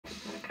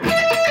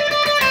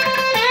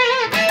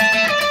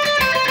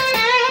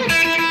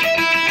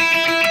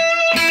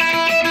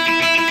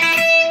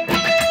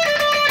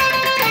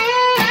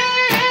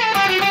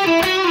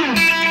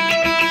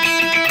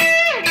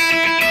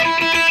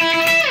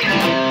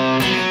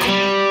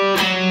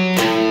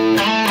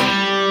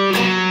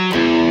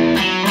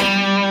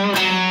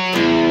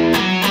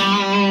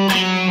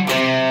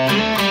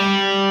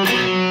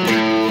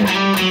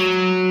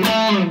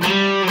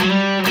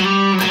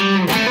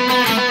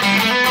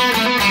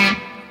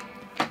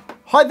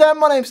Hi there,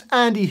 my name's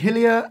Andy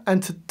Hillier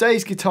and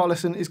today's guitar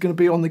lesson is going to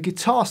be on the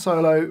guitar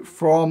solo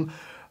from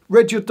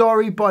Read Your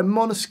Diary by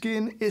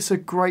Måneskin. It's a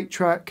great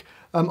track.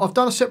 I've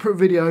done a separate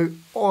video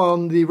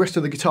on the rest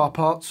of the guitar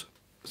parts,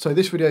 so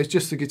this video is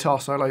just the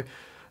guitar solo.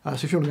 So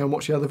if you want to go and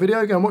watch the other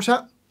video, go and watch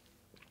that.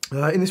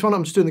 In this one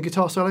I'm just doing the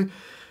guitar solo.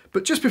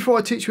 But just before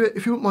I teach you it,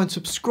 if you wouldn't mind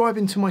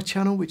subscribing to my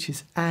channel, which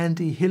is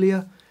Andy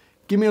Hillier,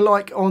 give me a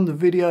like on the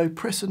video,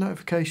 press the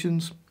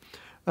notifications.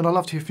 And I'd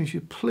love to hear from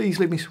you. Please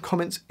leave me some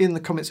comments in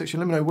the comment section.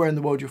 Let me know where in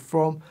the world you're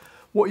from,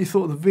 what you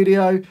thought of the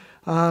video,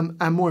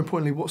 and more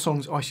importantly, what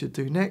songs I should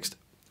do next.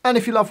 And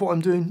if you love what I'm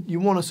doing, you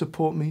want to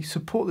support me,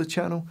 support the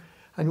channel,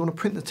 and you want to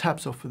print the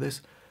tabs off for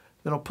this,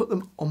 then I'll put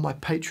them on my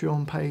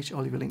Patreon page.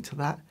 I'll leave a link to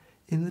that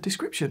in the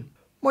description.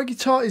 My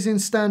guitar is in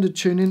standard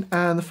tuning,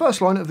 and the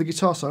first line of the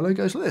guitar solo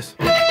goes like this.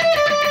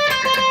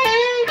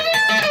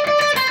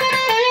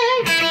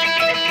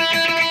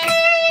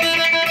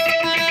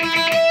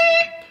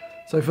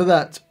 So for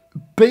that,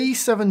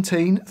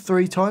 B17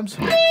 3 times,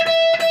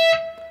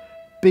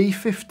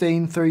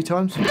 B15 3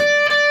 times,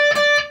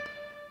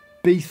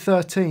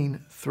 B13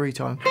 3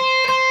 times.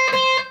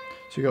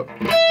 So you got,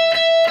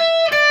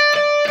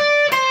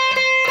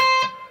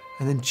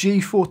 and then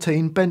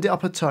G14, bend it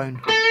up a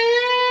tone.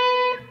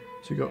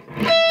 So you got, a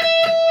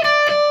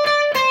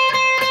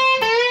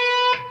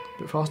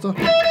bit faster,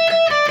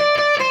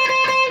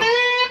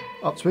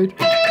 up speed.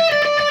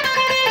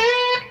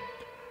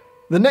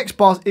 The next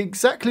bar is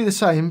exactly the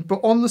same,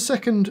 but on the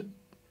second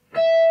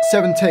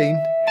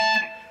 17,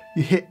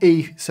 you hit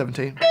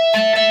E17.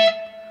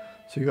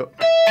 So you got,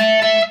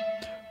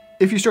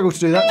 if you struggle to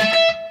do that,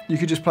 you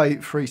could just play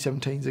 3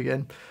 17s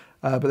again,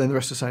 but then the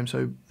rest are the same.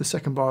 So the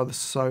second bar of the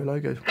solo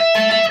goes.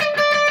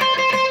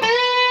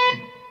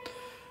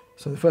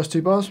 So the first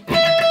 2 bars.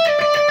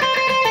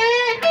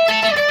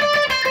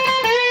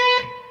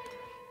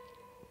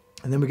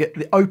 And then we get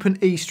the open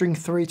E string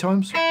 3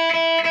 times.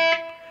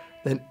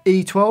 Then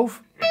E12,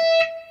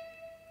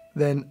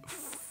 then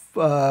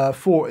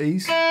 4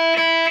 E's,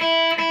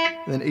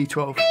 and then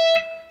E12. So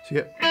you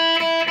get a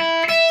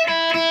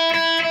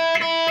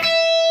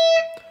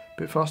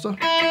bit faster,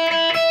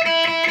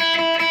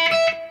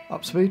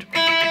 up speed,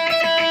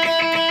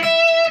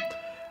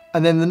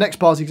 and then the next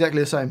bar is exactly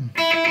the same.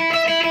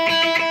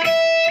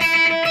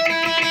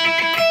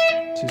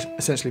 So you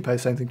essentially play the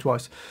same thing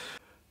twice.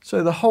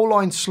 So the whole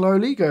line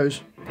slowly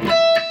goes.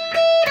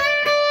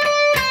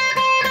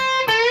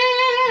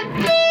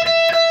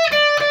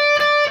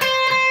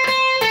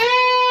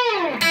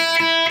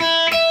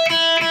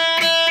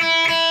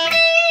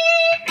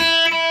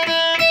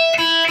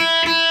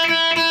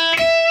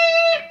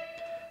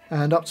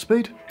 And up to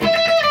speed.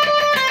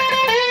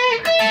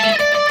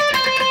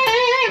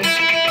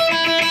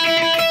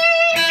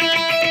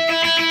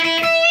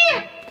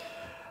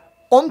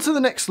 On to the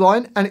next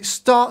line, and it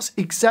starts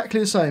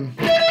exactly the same.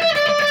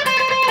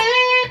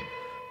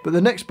 But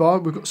the next bar,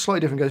 we've got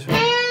slightly different, goes,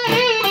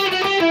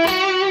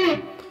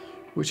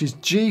 which is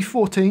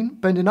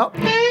G14, bending up,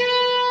 and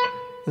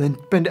then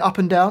bend it up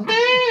and down,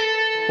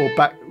 or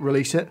back,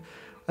 release it,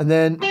 and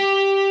then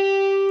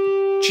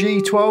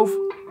G12,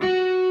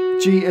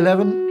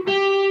 G11,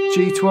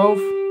 G12,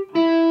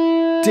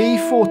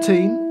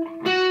 D14,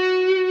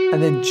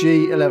 and then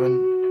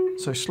G11.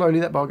 So slowly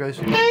that bar goes.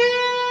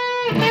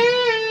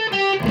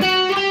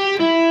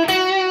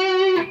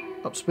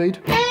 Up speed.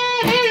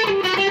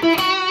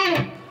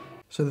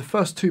 So the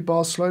first 2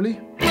 bars slowly.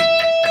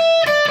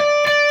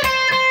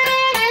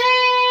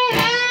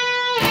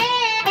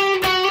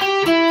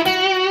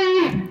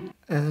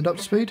 And up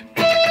to speed.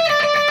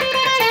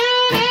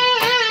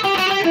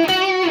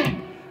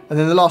 And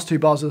then the last 2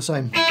 bars are the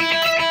same.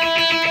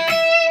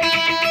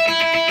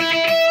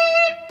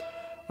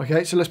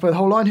 Okay, so let's play the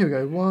whole line. Here we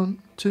go. 1,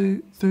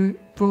 2, 3,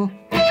 4.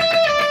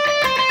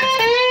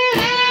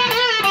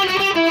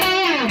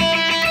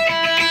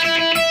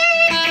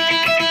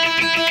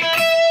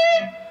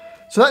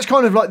 So that's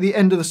kind of like the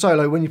end of the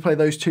solo when you play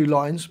those 2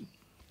 lines.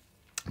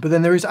 But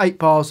then there is 8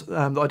 bars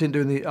that I didn't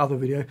do in the other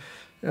video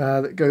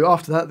that go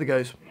after that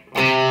goes.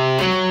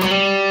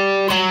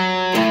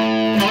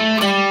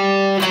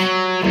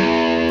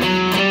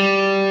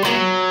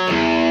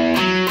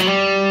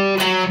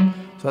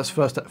 So that's the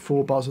first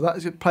 4 bars of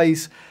that. It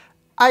plays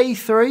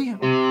A3,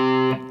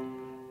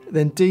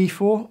 then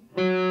D4,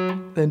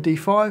 then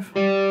D5,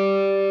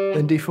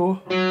 then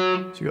D4.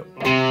 So you got,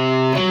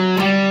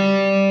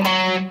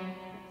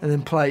 and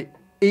then play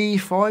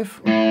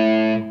E5,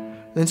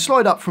 then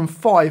slide up from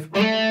 5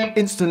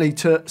 instantly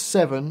to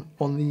 7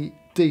 on the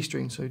D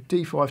string. So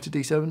D5 to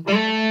D7.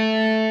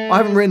 I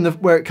haven't written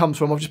where it comes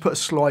from. I've just put a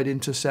slide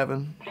into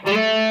 7,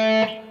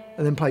 and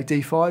then play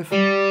D5,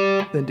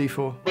 then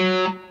D4.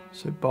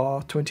 So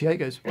bar 28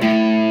 goes.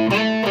 Then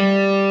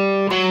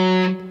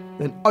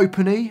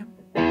open E,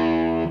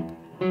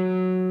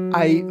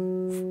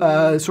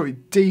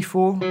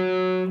 D4,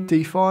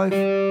 D5,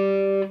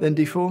 then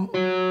D4,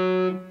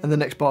 and the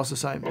next bar's the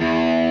same.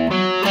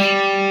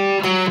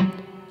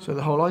 So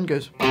the whole line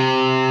goes.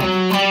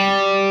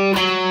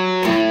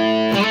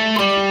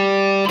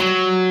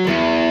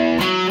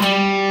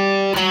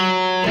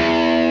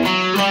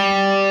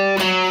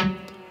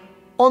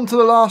 on to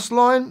the last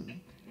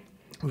line.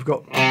 We've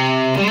got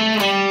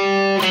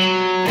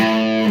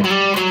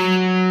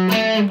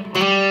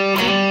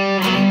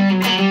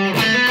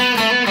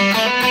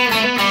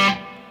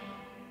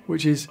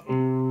which is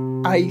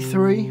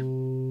A3.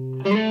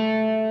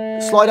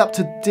 Slide up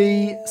to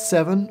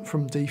D7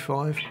 from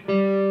D5,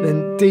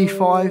 then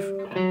D5,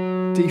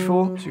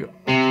 D4. So you got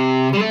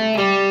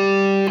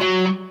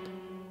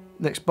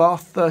next bar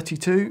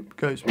 32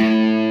 goes, which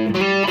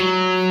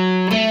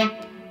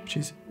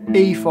is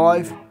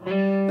E5.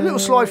 A little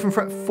slide from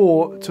fret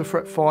 4 to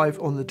fret 5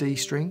 on the D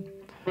string,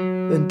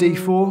 then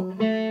D4,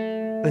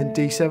 then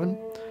D7, and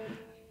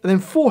then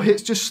 4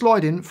 hits just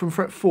sliding from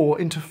fret 4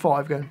 into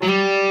 5 going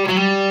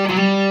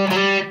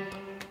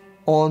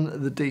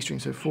on the D string.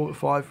 So 4 to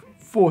 5,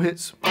 4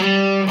 hits.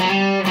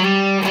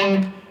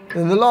 Then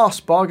the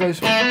last bar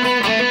goes.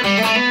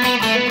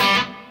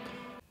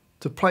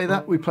 To play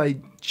that, we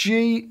play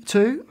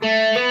G2,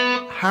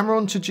 hammer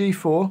on to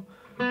G4,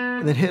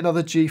 and then hit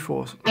another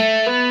G4.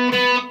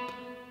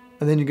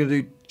 And then you're going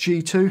to do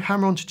G2,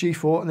 hammer on to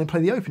G4, and then play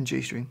the open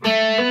G string.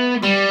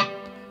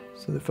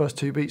 So the first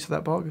 2 beats of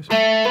that bar goes.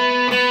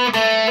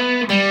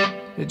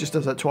 It just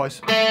does that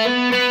twice.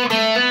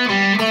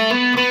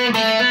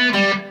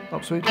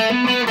 Upsweep.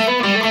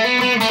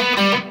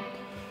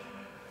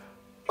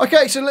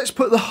 Okay, so let's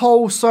put the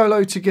whole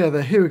solo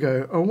together. Here we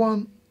go.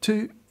 1,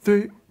 2,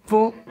 3,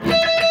 4.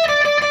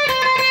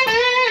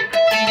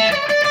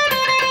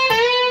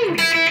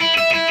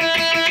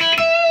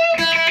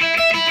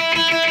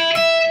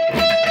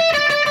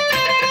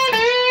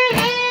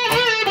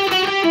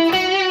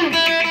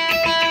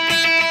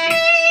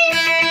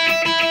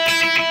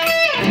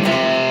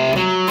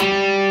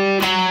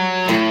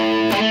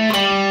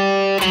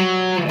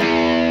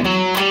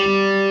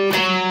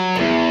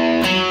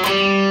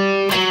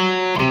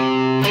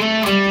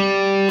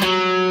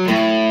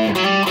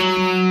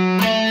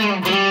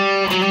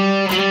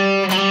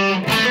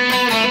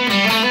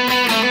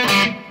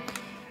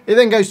 It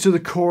then goes to the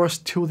chorus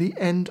till the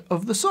end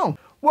of the song.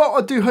 Well,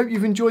 I do hope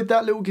you've enjoyed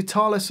that little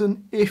guitar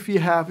lesson. If you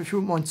have, if you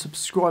wouldn't mind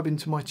subscribing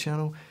to my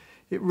channel,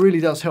 it really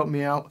does help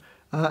me out.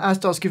 As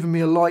does giving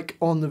me a like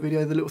on the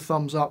video, the little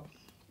thumbs up.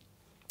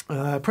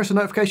 Press the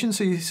notification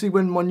so you see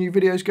when my new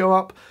videos go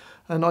up.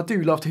 And I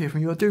do love to hear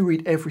from you. I do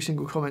read every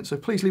single comment, so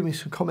please leave me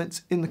some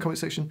comments in the comment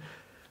section.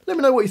 Let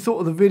me know what you thought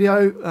of the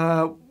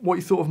video, what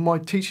you thought of my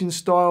teaching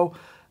style.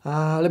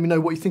 Let me know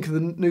what you think of the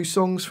new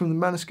songs from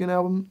the Måneskin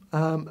album.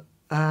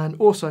 And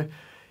also,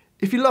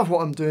 if you love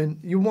what I'm doing,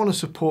 you want to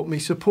support me,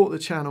 support the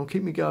channel,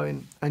 keep me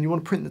going, and you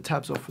want to print the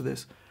tabs off for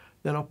this,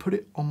 then I'll put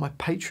it on my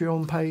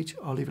Patreon page.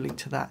 I'll leave a link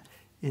to that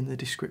in the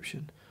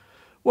description.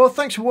 Well,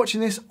 thanks for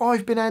watching this.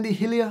 I've been Andy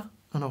Hillier,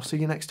 and I'll see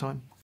you next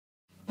time.